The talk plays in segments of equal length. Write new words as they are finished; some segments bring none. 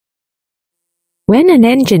When an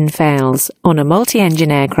engine fails on a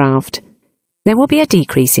multi-engine aircraft, there will be a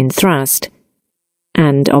decrease in thrust,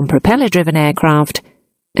 and on propeller-driven aircraft,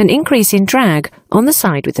 an increase in drag on the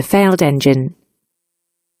side with the failed engine.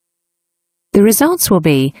 The results will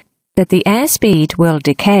be that the airspeed will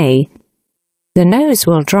decay, the nose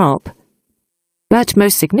will drop, but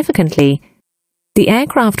most significantly, the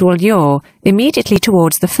aircraft will yaw immediately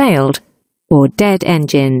towards the failed or dead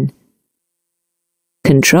engine.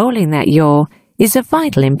 Controlling that yaw is of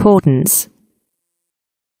vital importance.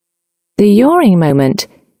 The yawing moment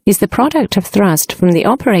is the product of thrust from the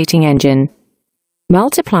operating engine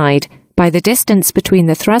multiplied by the distance between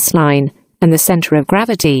the thrust line and the center of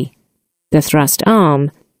gravity, the thrust arm,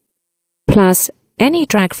 plus any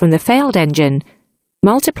drag from the failed engine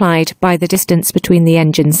multiplied by the distance between the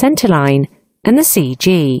engine centerline and the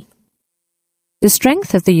CG. The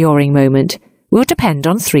strength of the yawing moment will depend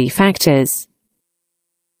on three factors: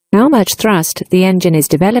 how much thrust the engine is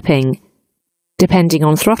developing, depending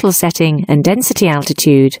on throttle setting and density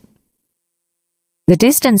altitude, the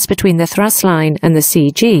distance between the thrust line and the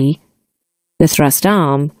CG, the thrust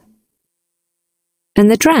arm, and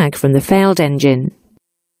the drag from the failed engine.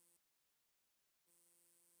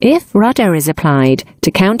 If rudder is applied to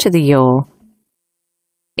counter the yaw,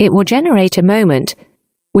 it will generate a moment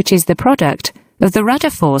which is the product of the rudder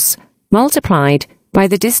force multiplied by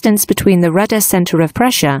the distance between the rudder center of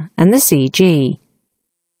pressure and the CG.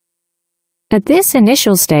 At this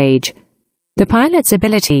initial stage, the pilot's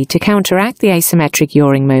ability to counteract the asymmetric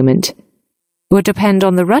yawing moment will depend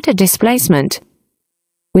on the rudder displacement,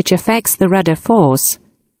 which affects the rudder force,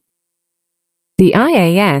 the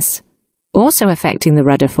IAS, also affecting the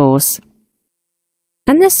rudder force,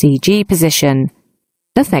 and the CG position,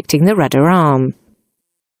 affecting the rudder arm.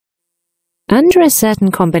 Under a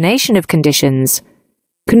certain combination of conditions,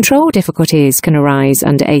 control difficulties can arise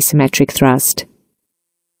under asymmetric thrust.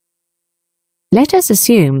 Let us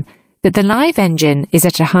assume that the live engine is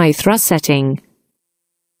at a high thrust setting,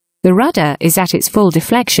 the rudder is at its full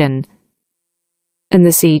deflection, and the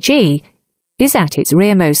CG is at its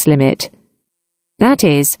rearmost limit, that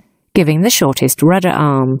is, giving the shortest rudder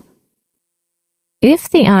arm. If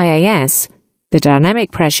the IAS, the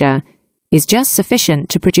dynamic pressure, is just sufficient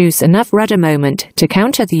to produce enough rudder moment to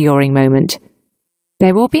counter the yawing moment,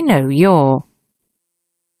 there will be no yaw.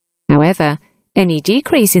 However, any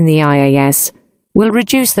decrease in the IAS will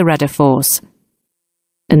reduce the rudder force,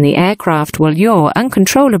 and the aircraft will yaw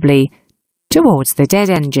uncontrollably towards the dead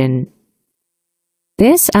engine.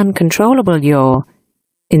 This uncontrollable yaw,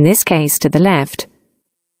 in this case to the left,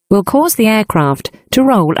 will cause the aircraft to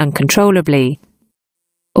roll uncontrollably,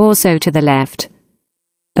 also to the left,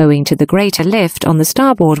 owing to the greater lift on the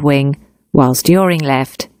starboard wing whilst yawing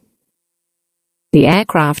left. The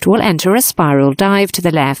aircraft will enter a spiral dive to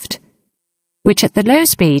the left, which at the low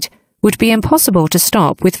speed would be impossible to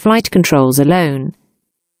stop with flight controls alone.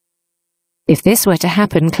 If this were to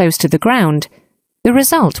happen close to the ground, the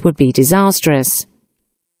result would be disastrous.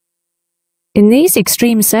 In these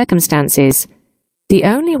extreme circumstances, the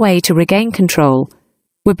only way to regain control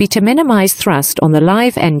would be to minimize thrust on the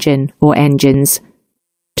live engine or engines,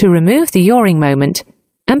 to remove the yawing moment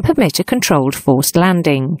and permit a controlled forced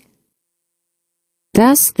landing.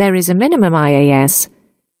 Thus, there is a minimum IAS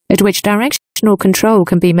at which directional control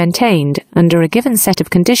can be maintained under a given set of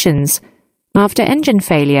conditions after engine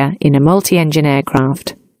failure in a multi-engine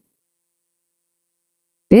aircraft.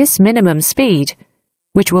 This minimum speed,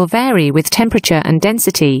 which will vary with temperature and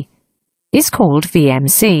density, is called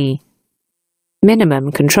VMC,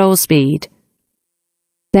 minimum control speed.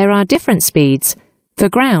 There are different speeds for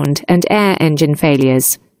ground and air engine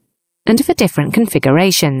failures, and for different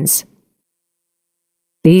configurations.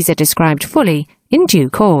 These are described fully in due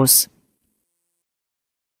course.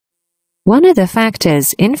 One of the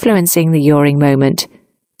factors influencing the yawing moment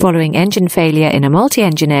following engine failure in a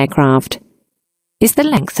multi-engine aircraft is the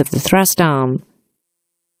length of the thrust arm.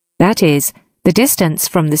 That is, the distance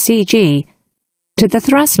from the CG to the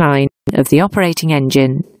thrust line of the operating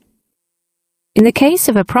engine. In the case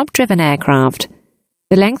of a prop-driven aircraft,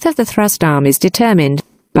 the length of the thrust arm is determined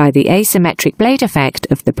by the asymmetric blade effect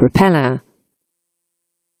of the propeller.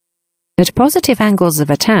 At positive angles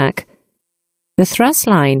of attack, the thrust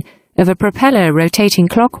line of a propeller rotating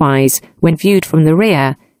clockwise when viewed from the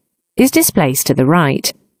rear is displaced to the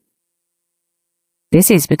right.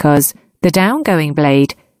 This is because the downgoing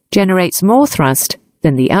blade generates more thrust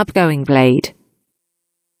than the upgoing blade.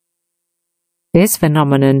 This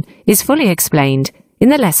phenomenon is fully explained in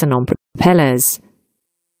the lesson on propellers.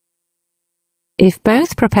 If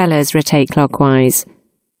both propellers rotate clockwise,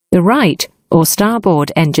 the right or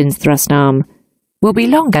starboard engine's thrust arm will be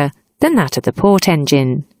longer than that of the port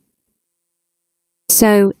engine.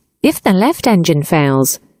 So, if the left engine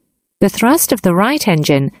fails, the thrust of the right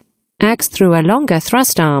engine acts through a longer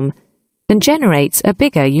thrust arm and generates a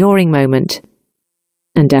bigger yawing moment,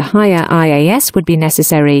 and a higher IAS would be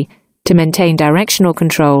necessary to maintain directional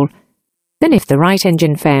control than if the right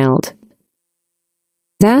engine failed.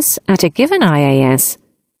 Thus, at a given IAS,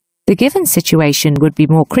 the given situation would be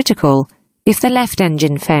more critical if the left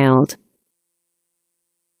engine failed.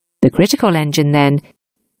 The critical engine, then,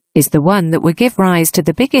 is the one that would give rise to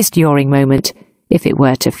the biggest yawing moment if it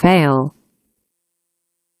were to fail.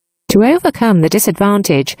 To overcome the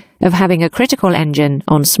disadvantage of having a critical engine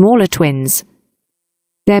on smaller twins,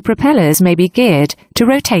 their propellers may be geared to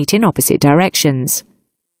rotate in opposite directions,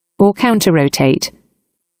 or counter-rotate,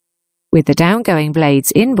 with the downgoing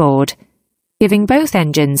blades inboard, giving both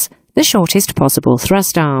engines the shortest possible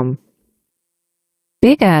thrust arm.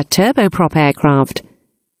 Bigger turboprop aircraft,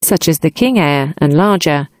 such as the King Air and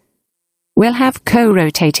larger, will have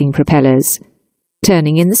co-rotating propellers,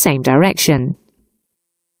 turning in the same direction.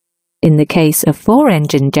 In the case of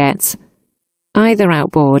four-engine jets, either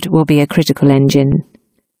outboard will be a critical engine.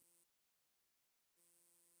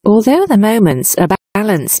 Although the moments are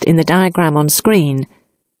balanced in the diagram on screen,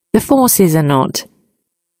 the forces are not.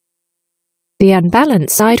 The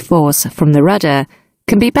unbalanced side force from the rudder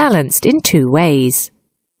can be balanced in two ways,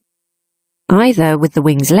 either with the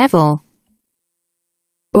wings level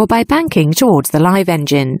or by banking towards the live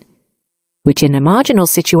engine, which in a marginal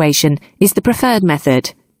situation is the preferred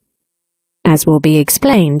method, as will be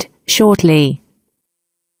explained shortly.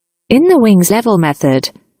 In the wings level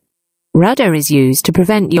method, rudder is used to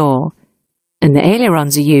prevent yaw, and the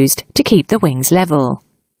ailerons are used to keep the wings level.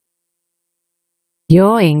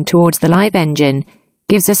 Yawing towards the live engine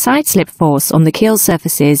gives a side-slip force on the keel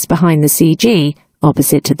surfaces behind the CG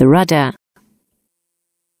opposite to the rudder.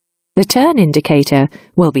 The turn indicator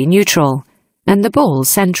will be neutral, and the ball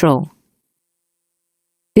central.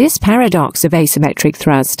 This paradox of asymmetric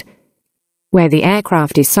thrust, where the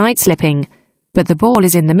aircraft is side-slipping, but the ball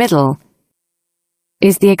is in the middle,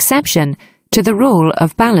 is the exception to the rule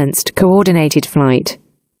of balanced coordinated flight.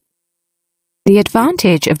 The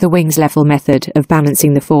advantage of the wings level method of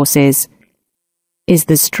balancing the forces is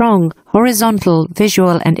the strong horizontal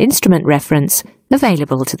visual and instrument reference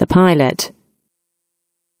available to the pilot.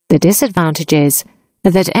 The disadvantages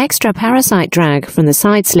are that extra parasite drag from the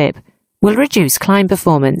side slip will reduce climb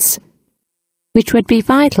performance, which would be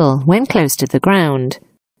vital when close to the ground,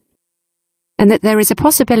 and that there is a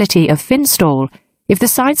possibility of fin stall if the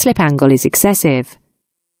side slip angle is excessive,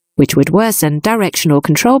 which would worsen directional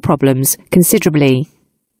control problems considerably.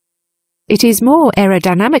 It is more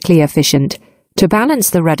aerodynamically efficient to balance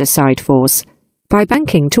the rudder side force by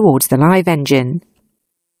banking towards the live engine,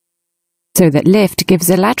 so that lift gives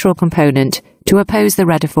a lateral component to oppose the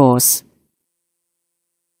rudder force.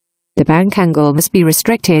 The bank angle must be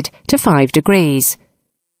restricted to 5 degrees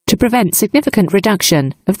to prevent significant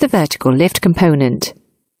reduction of the vertical lift component.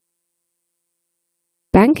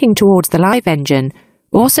 Banking towards the live engine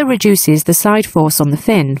also reduces the side force on the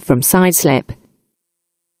fin from side slip,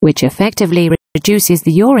 which effectively reduces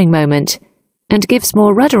the yawing moment and gives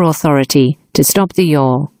more rudder authority to stop the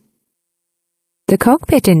yaw. The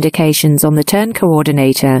cockpit indications on the turn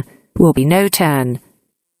coordinator will be no turn,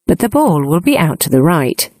 but the ball will be out to the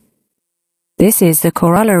right. This is the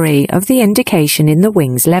corollary of the indication in the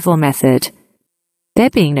wings level method, there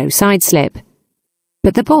being no side slip,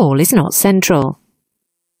 but the ball is not central.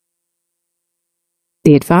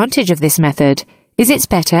 The advantage of this method is its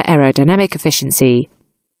better aerodynamic efficiency,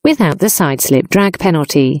 without the side slip drag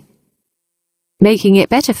penalty, making it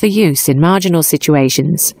better for use in marginal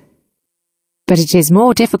situations. But it is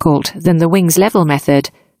more difficult than the wings level method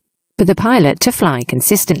for the pilot to fly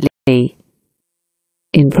consistently.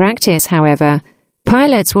 In practice, however,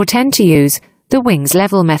 pilots will tend to use the wings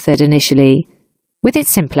level method initially, with its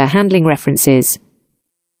simpler handling references,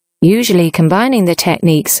 usually combining the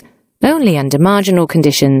techniques only under marginal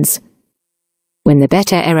conditions, when the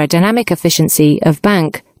better aerodynamic efficiency of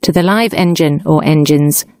bank to the live engine or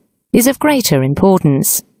engines is of greater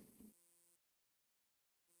importance.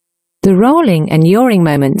 The rolling and yawing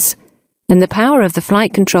moments, and the power of the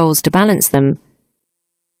flight controls to balance them,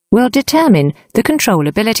 will determine the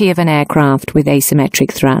controllability of an aircraft with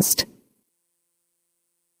asymmetric thrust.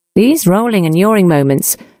 These rolling and yawing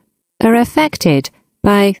moments are affected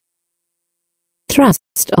by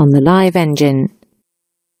thrust on the live engine.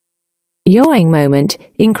 Yawing moment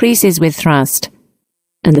increases with thrust,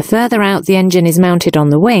 and the further out the engine is mounted on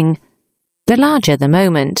the wing, the larger the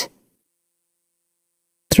moment.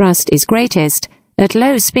 Thrust is greatest at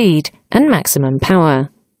low speed and maximum power.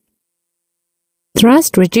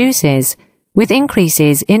 Thrust reduces with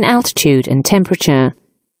increases in altitude and temperature,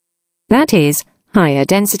 that is, higher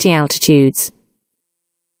density altitudes.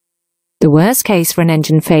 The worst case for an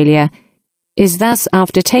engine failure is thus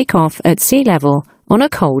after takeoff at sea level on a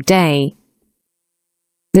cold day.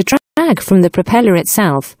 The drag from the propeller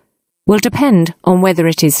itself will depend on whether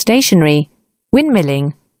it is stationary,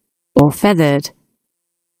 windmilling, or feathered,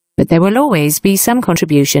 but there will always be some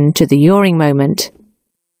contribution to the yawing moment.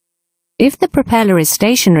 If the propeller is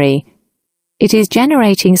stationary, it is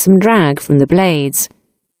generating some drag from the blades,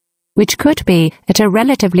 which could be at a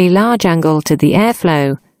relatively large angle to the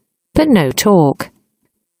airflow, but no torque.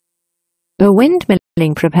 A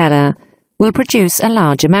windmilling propeller will produce a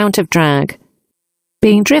large amount of drag,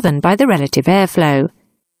 being driven by the relative airflow,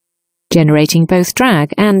 generating both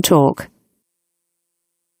drag and torque.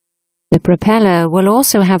 The propeller will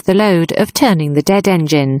also have the load of turning the dead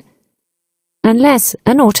engine, unless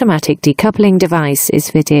an automatic decoupling device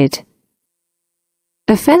is fitted.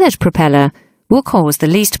 A feathered propeller will cause the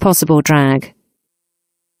least possible drag.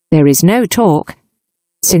 There is no torque,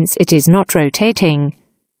 since it is not rotating,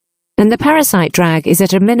 and the parasite drag is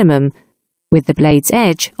at a minimum, with the blade's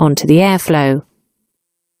edge onto the airflow.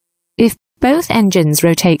 If both engines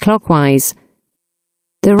rotate clockwise,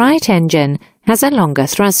 the right engine has a longer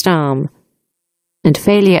thrust arm, and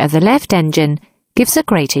failure of the left engine gives a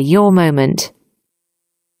greater yaw moment.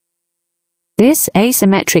 This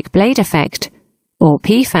asymmetric blade effect, or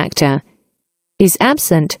P factor, is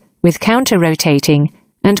absent with counter-rotating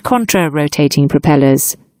and contra-rotating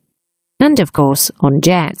propellers, and of course on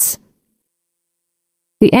jets.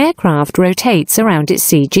 The aircraft rotates around its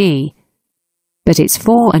CG, but its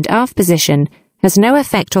fore and aft position has no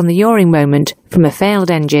effect on the yawing moment from a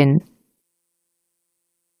failed engine.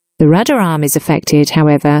 The rudder arm is affected,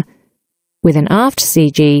 however, with an aft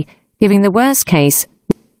CG giving the worst case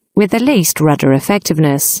with the least rudder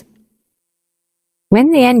effectiveness. When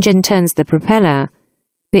the engine turns the propeller,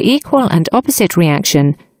 the equal and opposite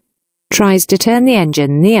reaction tries to turn the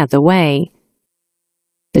engine the other way,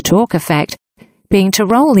 the torque effect being to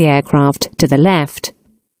roll the aircraft to the left.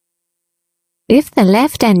 If the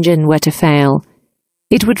left engine were to fail,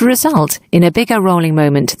 it would result in a bigger rolling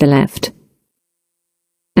moment to the left.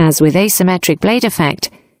 As with asymmetric blade effect,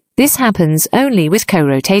 this happens only with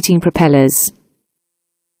co-rotating propellers.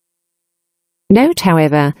 Note,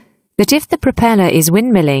 however, that if the propeller is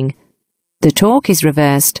windmilling, the torque is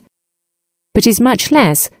reversed, but is much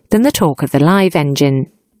less than the torque of the live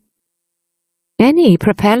engine. Any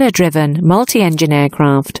propeller-driven multi-engine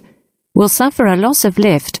aircraft will suffer a loss of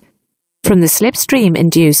lift from the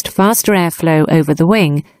slipstream-induced faster airflow over the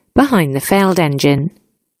wing behind the failed engine.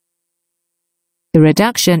 The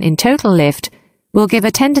reduction in total lift will give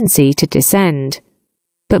a tendency to descend,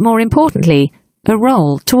 but more importantly, a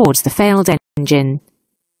roll towards the failed engine.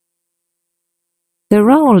 The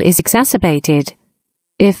roll is exacerbated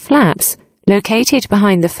if flaps located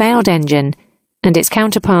behind the failed engine and its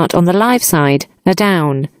counterpart on the live side are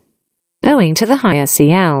down, owing to the higher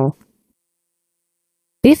CL.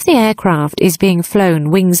 If the aircraft is being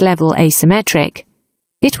flown wings level asymmetric,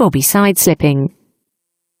 it will be side-slipping,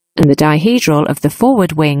 and the dihedral of the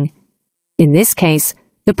forward wing, in this case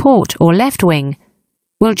the port or left wing,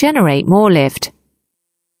 will generate more lift,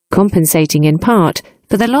 compensating in part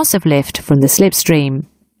for the loss of lift from the slipstream.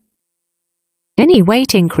 Any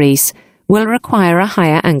weight increase will require a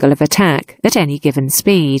higher angle of attack at any given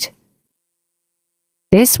speed.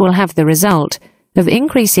 This will have the result of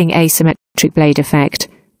increasing asymmetric blade effect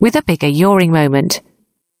with a bigger yawing moment,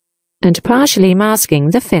 and partially masking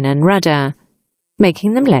the fin and rudder,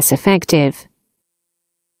 making them less effective.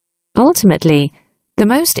 Ultimately, the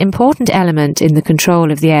most important element in the control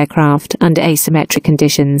of the aircraft under asymmetric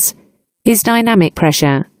conditions is dynamic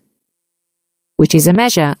pressure, which is a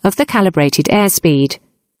measure of the calibrated airspeed,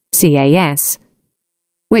 CAS,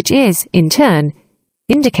 which is, in turn,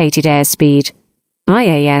 indicated airspeed,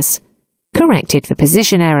 IAS, corrected for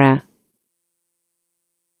position error.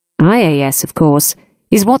 IAS, of course,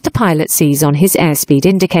 is what the pilot sees on his airspeed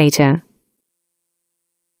indicator.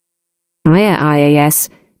 Higher IAS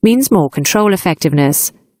means more control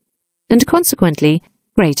effectiveness, and consequently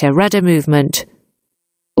greater rudder movement,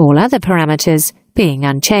 all other parameters being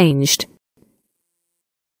unchanged.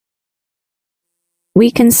 We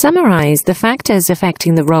can summarize the factors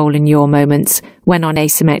affecting the roll and yaw moments when on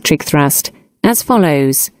asymmetric thrust as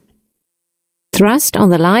follows: thrust on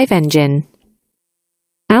the live engine,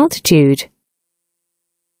 altitude,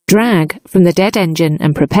 drag from the dead engine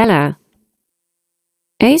and propeller,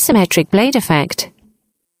 asymmetric blade effect,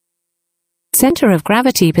 center of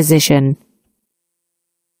gravity position,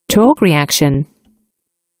 torque reaction,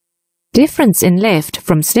 difference in lift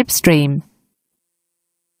from slipstream,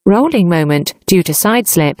 rolling moment due to side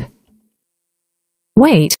slip,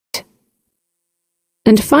 weight,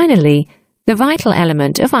 and finally, the vital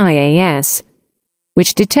element of IAS,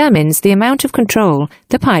 which determines the amount of control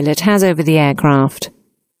the pilot has over the aircraft.